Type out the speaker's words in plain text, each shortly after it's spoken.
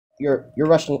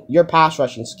your pass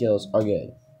rushing skills are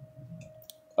good.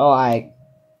 Oh,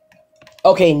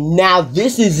 okay, now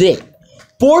this is it.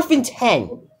 4th and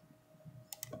 10.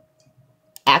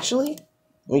 Actually,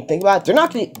 when you think about it, they're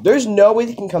not gonna. There's no way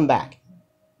they can come back.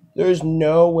 There's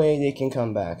no way they can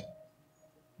come back.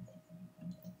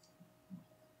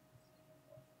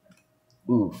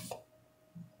 Oof.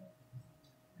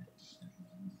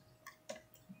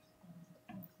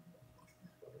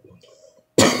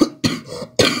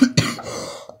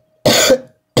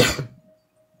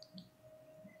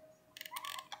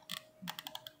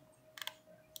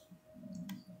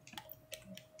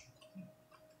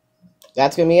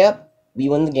 That's gonna be up. We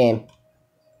win the game.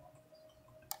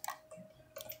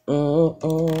 Go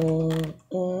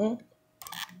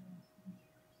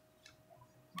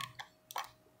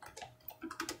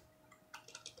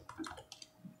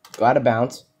out of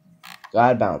bounds. Go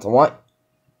out of bounds. I want.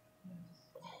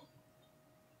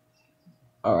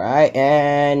 Alright,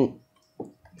 and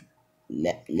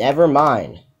never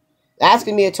mind. That's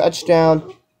gonna be a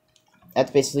touchdown. That's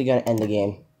basically gonna end the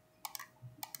game.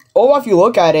 Oh, if you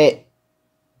look at it,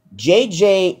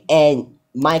 JJ and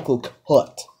Michael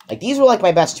cooked. Like, these were like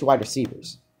my best 2 wide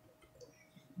receivers.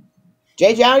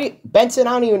 JJ, Benson,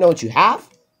 I don't even know what you have.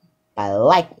 But I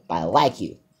like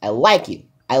you. I like you.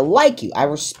 I like you. I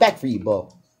have respect for you,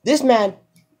 Bo. This man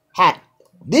had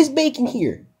this bacon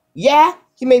here. Yeah,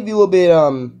 he may be a little bit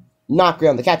not great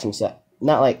on the catching set.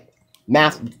 Not like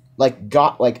math, like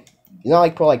not like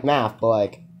pro like math, but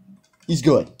like he's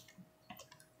good.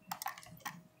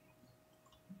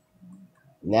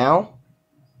 Now,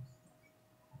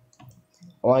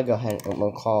 I want to go ahead and I'm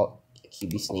gonna call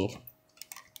QB sneak.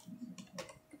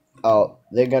 Oh,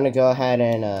 they're gonna go ahead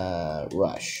and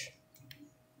rush.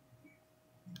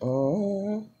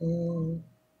 Oh,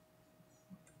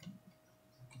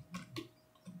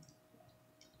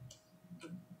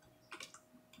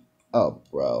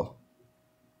 bro.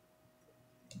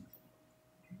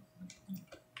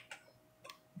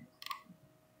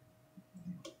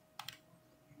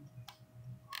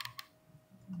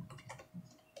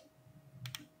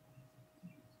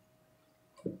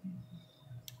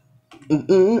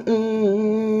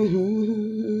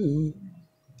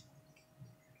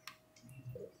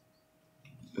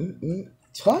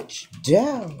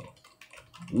 Touchdown.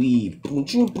 We boom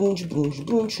boom boom boom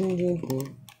boom boom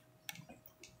boom.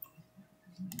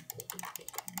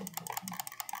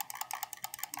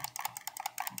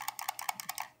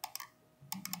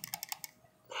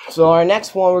 So our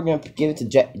next one, we're gonna give it to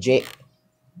J.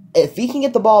 If he can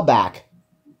get the ball back,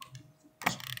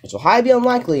 which will highly be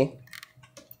unlikely,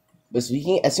 but as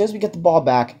soon as we get the ball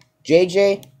back,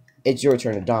 JJ, it's your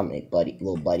turn to dominate, buddy,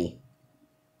 little buddy.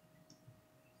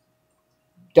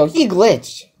 Yo, he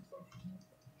glitched.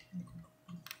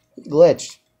 He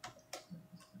glitched.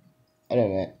 I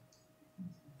don't know.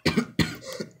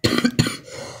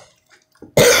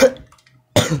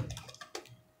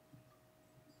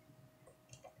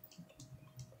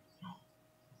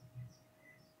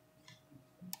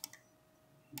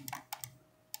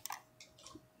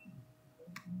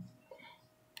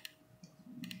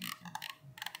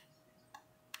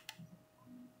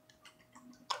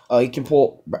 Oh, you can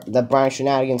pull the Brian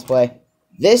Shenanigans play.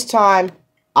 This time,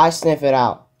 I sniff it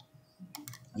out.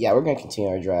 Yeah, we're going to continue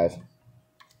our drive.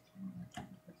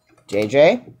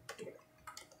 JJ,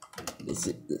 this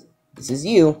is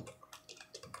you.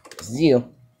 This is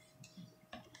you.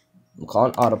 I'm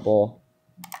calling audible.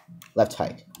 Left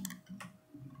hike.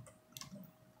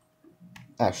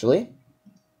 Actually,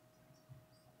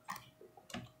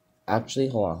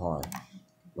 hold on.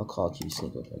 I'll call QB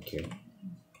sneak real quick here.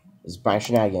 This is Brian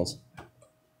Shenanigans.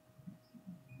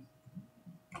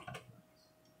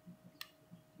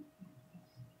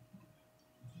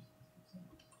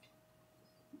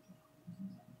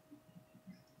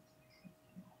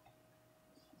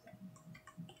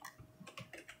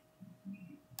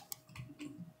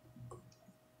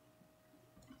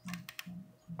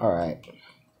 Alright.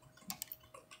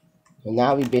 So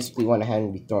now we basically went ahead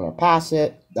and we thrown our pass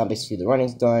it. Now basically the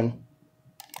running's done.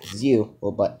 This is you,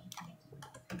 little butt.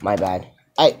 My bad.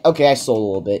 I sold a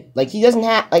little bit. Like, he doesn't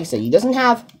have, like I said, he doesn't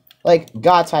have, like,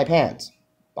 God-type hands.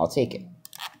 I'll take it.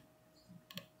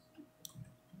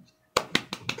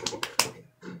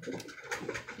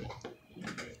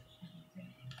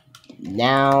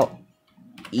 Now,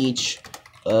 each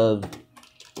of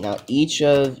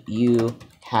you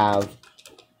have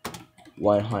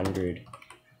 100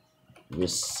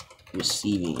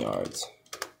 receiving yards.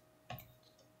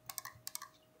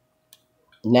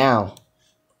 Now,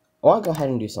 I want to go ahead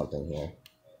and do something here.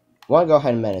 I want to go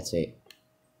ahead and meditate.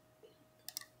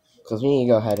 Because we need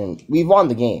to go ahead and... We've won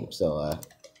the game, so,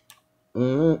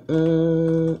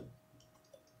 So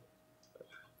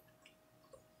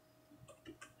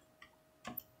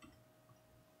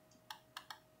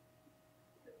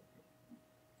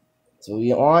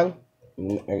we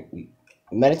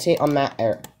meditate on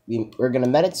that. We're gonna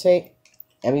meditate,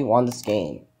 and we won this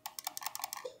game.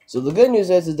 So the good news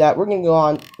is that we're gonna go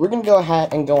on. We're gonna go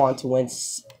ahead and go on to win.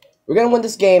 We're gonna win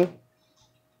this game.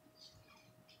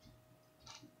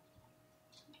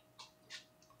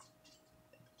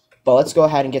 But let's go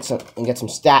ahead and get some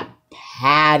stat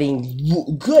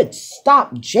padding. Good.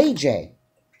 Stop, JJ.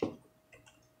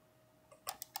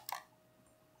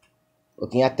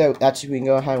 Looking at that's we can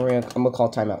go ahead and I'm gonna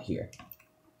call timeout here.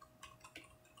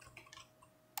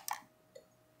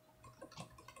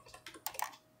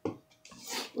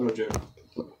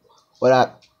 What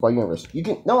up? Well, universe. You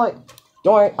can don't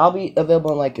worry. I'll be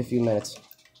available in like a few minutes.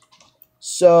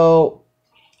 So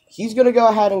he's gonna go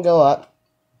ahead and go up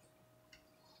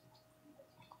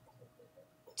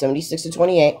 76 to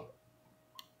 28.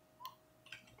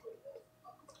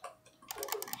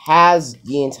 Has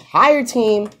the entire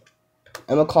team.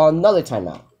 I'm gonna call another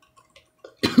timeout.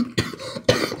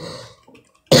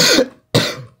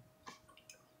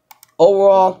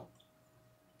 Overall,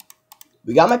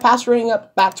 we got my pass rating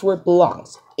up back to where it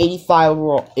belongs. 85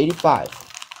 overall. 85.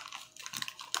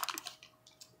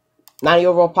 90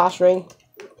 overall pass rating.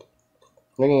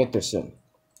 We're gonna get there soon.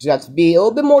 Just got to be a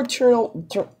little bit more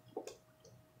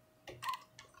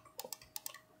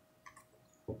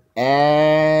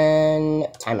and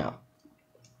timeout.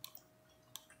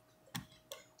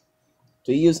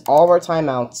 So we use all of our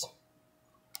timeouts.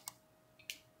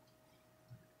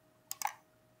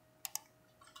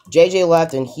 JJ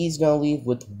left, and he's going to leave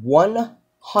with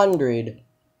 100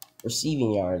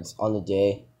 receiving yards on the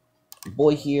day. The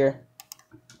boy here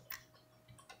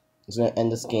is going to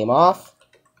end this game off,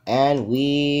 and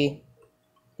we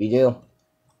do.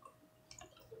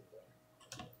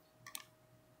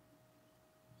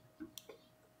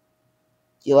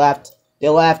 He left. They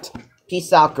left.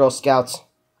 Peace out, Girl Scouts.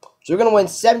 So we're going to win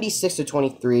 76 to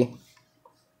 23.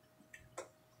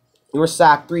 We were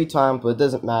sacked 3 times, but it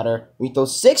doesn't matter. We throw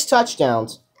 6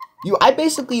 touchdowns. I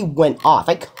basically went off.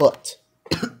 I cooked.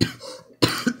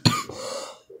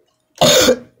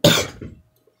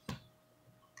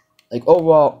 Like,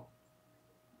 overall,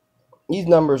 these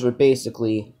numbers are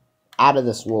basically out of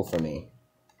this world for me.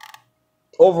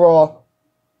 Overall,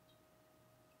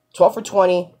 12 for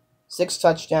 20, 6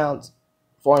 touchdowns,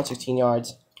 416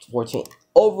 yards, 14.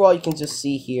 Overall, you can just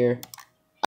see here